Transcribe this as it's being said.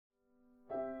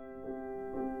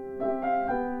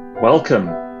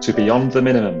Welcome to Beyond the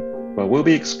Minimum, where we'll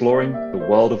be exploring the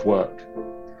world of work.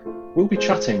 We'll be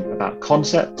chatting about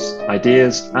concepts,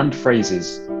 ideas, and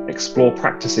phrases, explore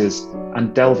practices,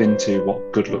 and delve into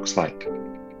what good looks like.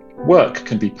 Work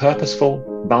can be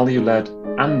purposeful, value-led,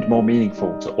 and more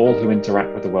meaningful to all who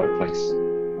interact with the workplace.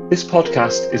 This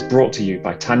podcast is brought to you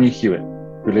by Tanya Hewitt,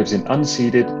 who lives in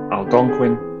unceded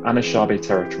Algonquin Anishinaabe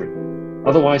territory,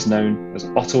 otherwise known as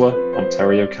Ottawa,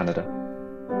 Ontario, Canada.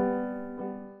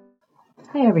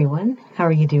 Hi everyone, how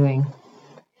are you doing?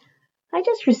 I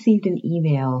just received an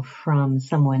email from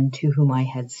someone to whom I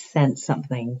had sent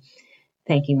something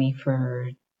thanking me for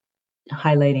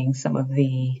highlighting some of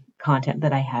the content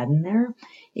that I had in there,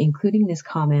 including this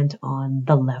comment on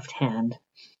the left hand.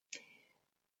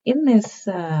 In this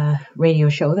radio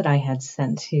show that I had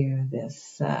sent to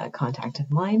this contact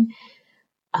of mine,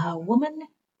 a woman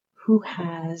who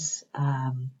has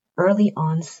early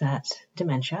onset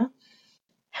dementia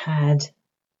had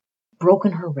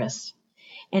broken her wrist,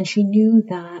 and she knew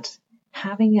that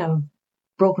having a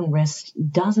broken wrist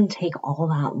doesn't take all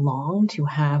that long to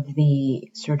have the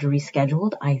surgery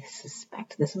scheduled. I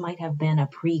suspect this might have been a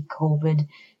pre-COVID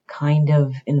kind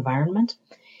of environment,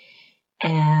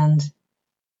 and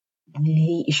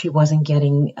she wasn't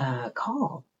getting a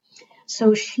call.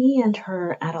 So she and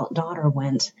her adult daughter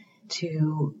went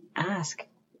to ask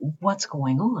what's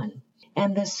going on.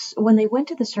 And when they went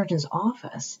to the surgeon's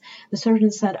office, the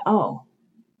surgeon said, "Oh,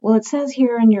 well, it says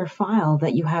here in your file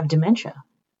that you have dementia.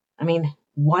 I mean,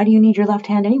 why do you need your left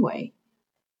hand anyway?"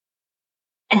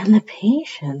 And the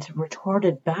patient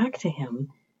retorted back to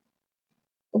him,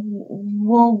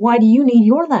 "Well, why do you need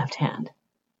your left hand?"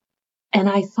 And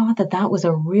I thought that that was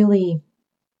a really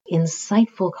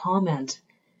insightful comment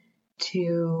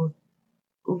to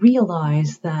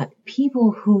realize that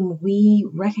people whom we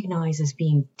recognize as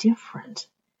being different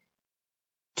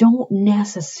don't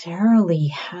necessarily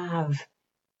have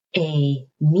a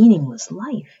meaningless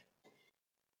life.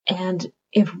 And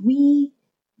if we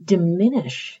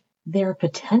diminish their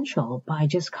potential by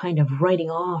just kind of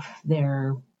writing off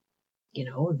their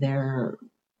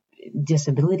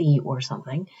disability or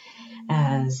something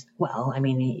as, well, I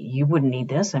mean, you wouldn't need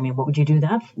this. I mean, what would you need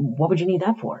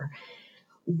that for?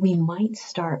 We might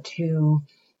start to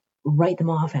write them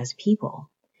off as people.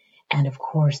 And of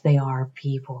course they are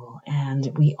people.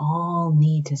 And we all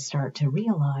need to start to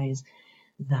realize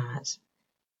that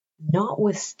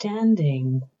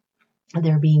notwithstanding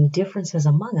there being differences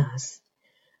among us,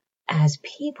 as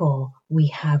people, we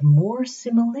have more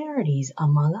similarities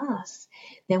among us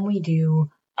than we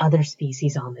do other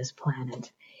species on this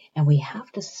planet. And we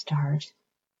have to start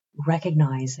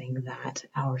recognizing that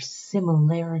our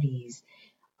similarities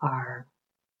are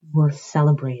worth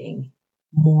celebrating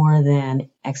more than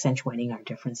accentuating our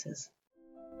differences.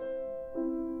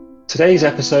 Today's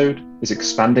episode is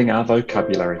expanding our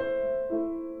vocabulary.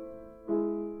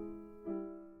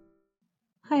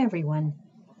 Hi everyone.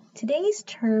 Today's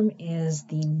term is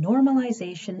the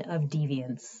normalization of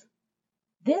deviance.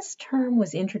 This term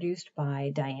was introduced by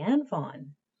Diane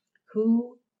Vaughan,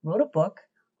 who wrote a book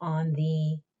on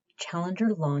the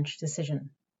Challenger launch decision.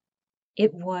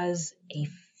 It was a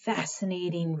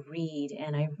fascinating read,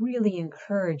 and I really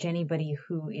encourage anybody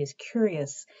who is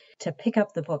curious to pick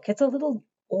up the book. It's a little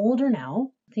older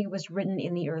now. I think it was written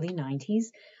in the early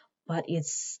 90s, but it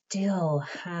still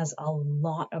has a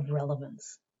lot of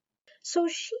relevance. So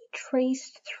she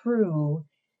traced through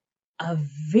a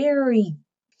very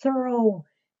thorough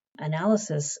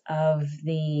analysis of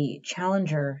the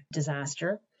Challenger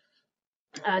disaster.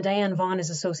 Diane Vaughan is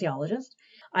a sociologist.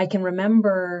 I can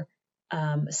remember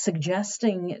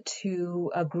suggesting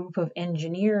to a group of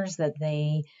engineers that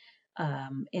they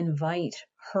invite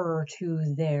her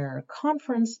to their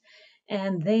conference,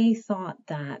 and they thought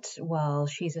that, well,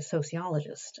 she's a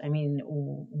sociologist. I mean,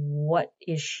 what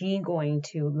is she going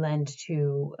to lend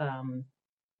to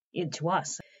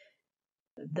us?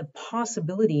 The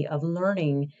possibility of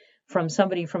learning from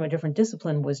somebody from a different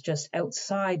discipline was just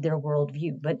outside their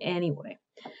worldview. But anyway,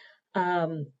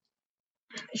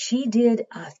 she did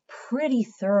a pretty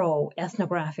thorough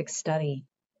ethnographic study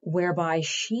whereby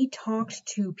she talked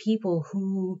to people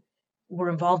who were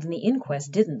involved in the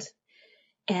inquest, didn't.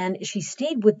 And she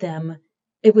stayed with them.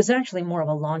 It was actually more of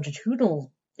a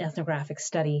longitudinal ethnographic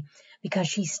study because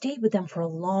she stayed with them for a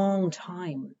long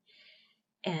time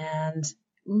and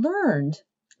learned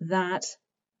that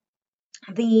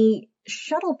the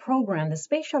shuttle program, the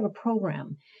space shuttle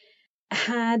program,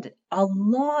 had a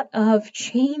lot of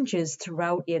changes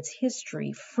throughout its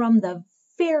history, from the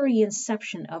very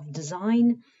inception of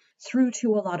design through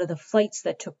to a lot of the flights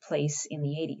that took place in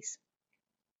the 80s.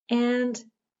 And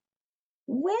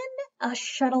When a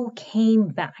shuttle came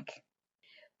back,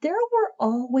 there were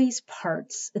always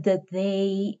parts that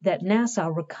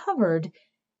NASA recovered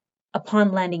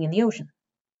upon landing in the ocean.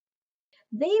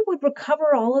 They would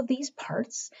recover all of these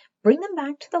parts, bring them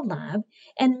back to the lab,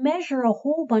 and measure a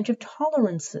whole bunch of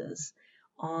tolerances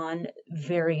on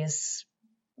various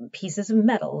pieces of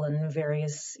metal and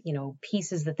various,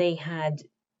 pieces that they had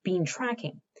been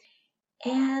tracking.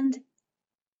 And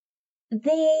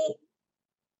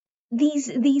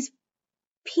these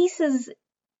pieces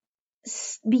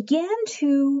began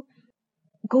to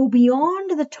go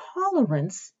beyond the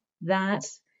tolerance that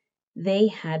they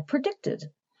had predicted,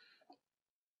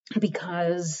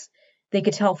 because they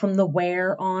could tell from the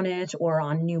wear on it or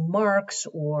on new marks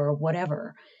or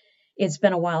whatever. It's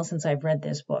been a while since I've read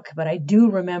this book, but I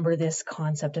do remember this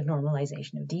concept of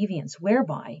normalization of deviance,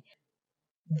 whereby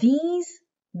these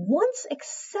once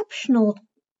exceptional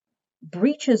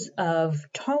breaches of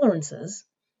tolerances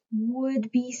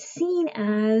would be seen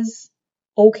as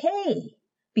okay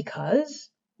because,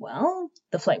 well,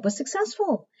 the flight was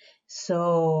successful.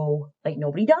 So,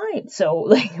 nobody died.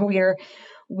 So,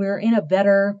 we're in a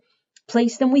better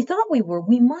place than we thought we were.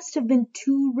 We must have been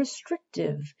too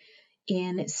restrictive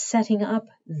in setting up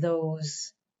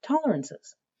those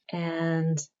tolerances.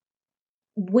 And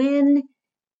when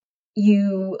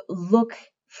you look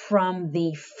from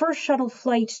the first shuttle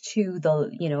flight to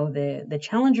the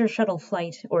Challenger shuttle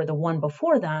flight, or the one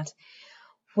before that,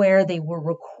 where they were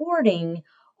recording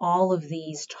all of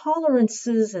these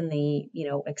tolerances and the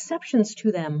exceptions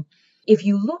to them, if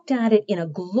you looked at it in a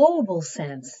global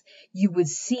sense, you would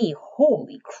see,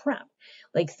 holy crap,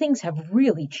 things have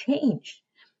really changed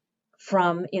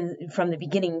from the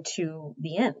beginning to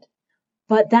the end.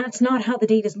 But that's not how the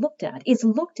data is looked at. It's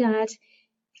looked at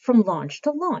from launch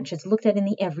to launch. It's looked at in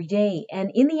the everyday.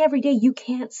 And in the everyday, you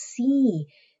can't see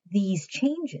these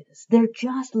changes. They're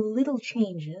just little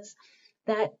changes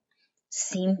that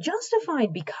seem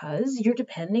justified because you're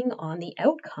depending on the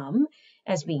outcome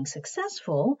as being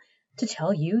successful to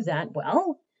tell you that,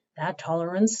 well, that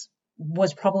tolerance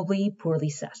was probably poorly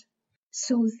set.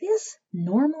 So this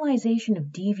normalization of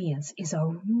deviance is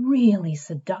a really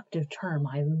seductive term.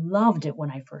 I loved it when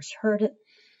I first heard it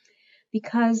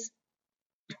because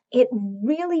it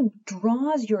really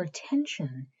draws your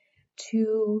attention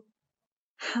to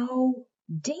how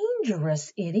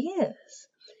dangerous it is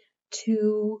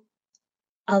to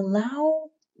allow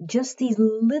just these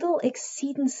little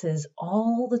exceedances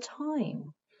all the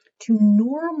time, to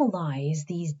normalize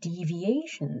these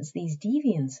deviations, these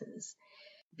deviances,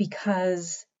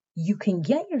 because you can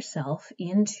get yourself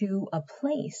into a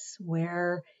place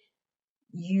where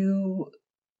you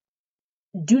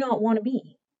do not want to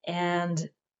be. And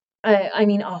I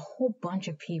mean, a whole bunch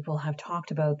of people have talked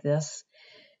about this.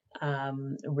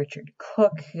 Richard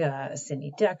Cook,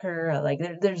 Sidney Decker,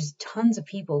 there's tons of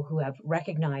people who have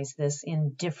recognized this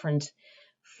in different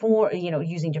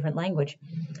using different language.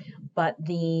 But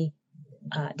the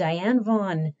Diane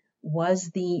Vaughan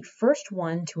was the first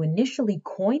one to initially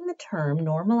coin the term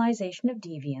normalization of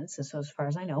deviance, so as far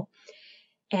as I know,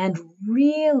 and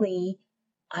really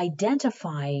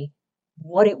identify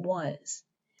what it was.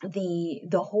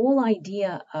 The whole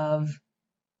idea of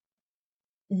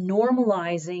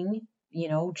normalizing,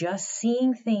 just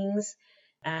seeing things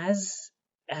as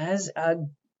a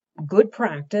good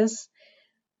practice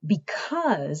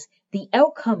because the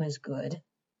outcome is good,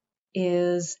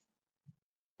 is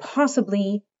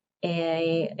possibly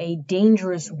a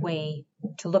dangerous way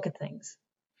to look at things.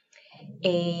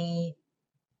 A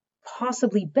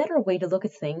possibly better way to look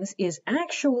at things is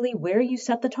actually where you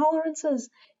set the tolerances.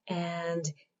 And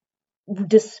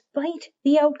despite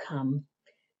the outcome,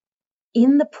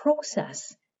 in the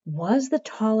process, was the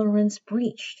tolerance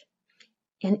breached?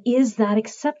 And is that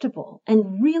acceptable?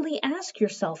 And really ask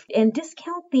yourself and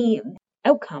discount the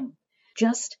outcome.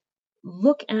 Just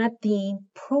look at the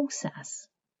process.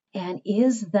 And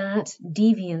is that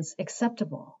deviance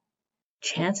acceptable?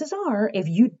 Chances are, if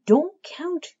you don't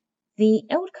count the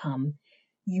outcome,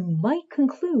 you might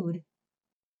conclude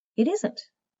it isn't,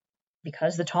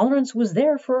 because the tolerance was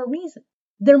there for a reason.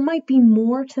 There might be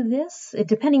more to this,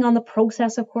 depending on the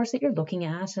process, of course, that you're looking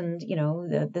at and,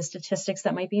 the statistics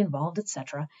that might be involved,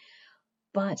 etc.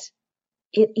 But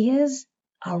it is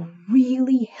a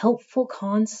really helpful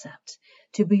concept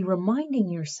to be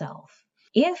reminding yourself,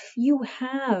 if you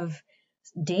have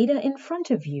data in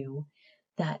front of you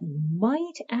that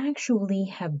might actually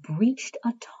have breached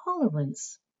a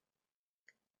tolerance,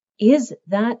 is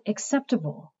that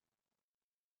acceptable?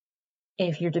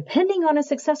 If you're depending on a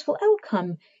successful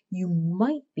outcome, you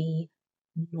might be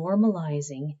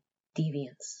normalizing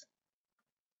deviance.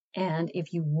 And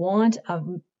if you want a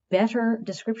better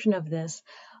description of this,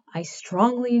 I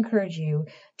strongly encourage you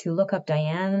to look up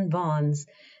Diane Vaughan's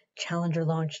Challenger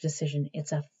Launch Decision.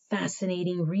 It's a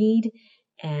fascinating read,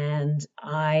 and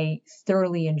I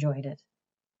thoroughly enjoyed it.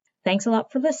 Thanks a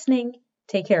lot for listening.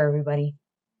 Take care, everybody.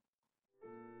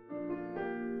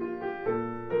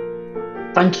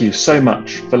 Thank you so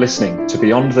much for listening to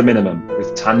Beyond the Minimum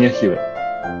with Tanya Hewitt.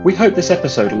 We hope this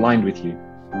episode aligned with you.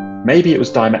 Maybe it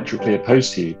was diametrically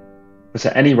opposed to you, but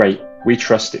at any rate, we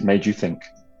trust it made you think.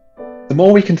 The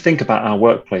more we can think about our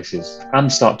workplaces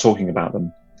and start talking about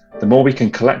them, the more we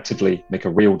can collectively make a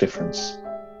real difference.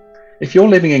 If you're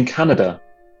living in Canada,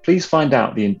 please find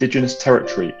out the Indigenous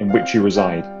territory in which you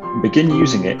reside and begin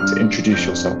using it to introduce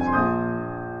yourself.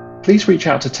 Please reach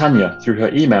out to Tanya through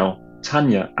her email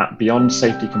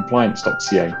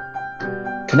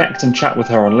tanya@beyondsafetycompliance.ca. Connect and chat with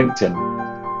her on LinkedIn.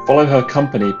 Follow her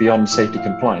company Beyond Safety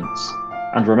Compliance,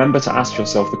 and remember to ask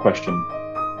yourself the question,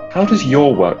 how does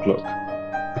your work look?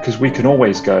 Because we can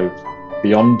always go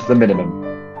beyond the minimum.